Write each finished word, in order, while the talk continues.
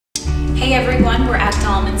Hey everyone, we're at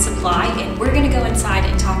Dalman Supply and we're going to go inside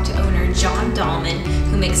and talk to owner John Dalman,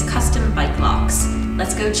 who makes custom bike locks.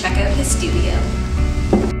 Let's go check out his studio.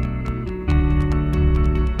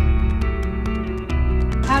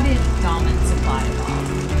 How did Dalman Supply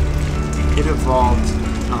evolve? It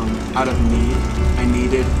evolved out of need. I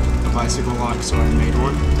needed a bicycle lock, so I made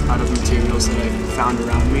one out of materials that I found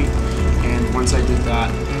around me. And once I did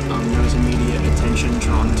that, there was immediate attention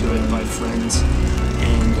drawn to it by friends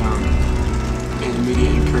and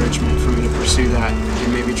immediate encouragement for me to pursue that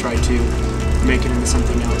and maybe try to make it into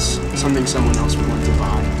something else, something someone else would want to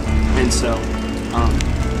buy. And so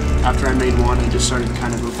after I made one, I just started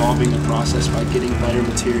kind of evolving the process by getting better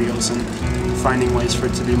materials and finding ways for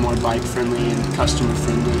it to be more bike friendly and customer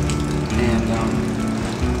friendly. And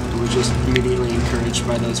I was just immediately encouraged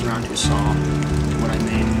by those around who saw what I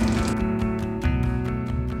made.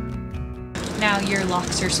 Now your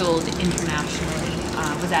locks are sold internationally.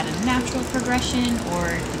 Was that a natural progression, or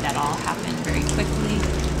did that all happen very quickly?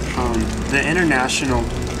 The international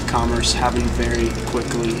commerce happened very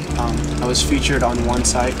quickly. I was featured on one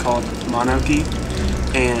site called Monarchy,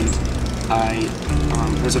 and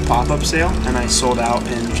it was a pop-up sale, and I sold out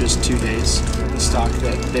in just 2 days the stock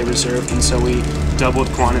that they reserved, and so we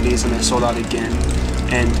doubled quantities and I sold out again.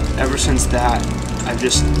 And ever since that, I've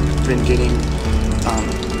just been getting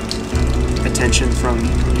attention from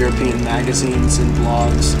European magazines and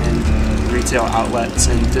blogs and retail outlets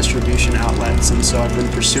and distribution outlets, and so I've been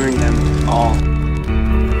pursuing them all.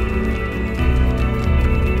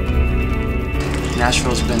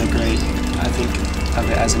 Nashville's been a great, I think of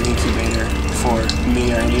it as an incubator for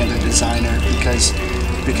me or any other designer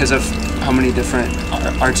because of how many different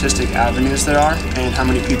artistic avenues there are and how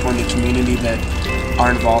many people in the community that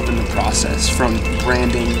are involved in the process, from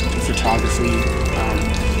branding, photography,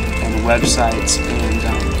 and websites,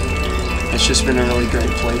 and it's just been a really great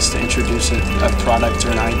place to introduce a product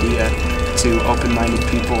or an idea to open-minded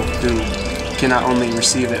people who can not only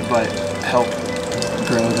receive it but help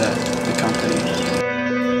grow the company.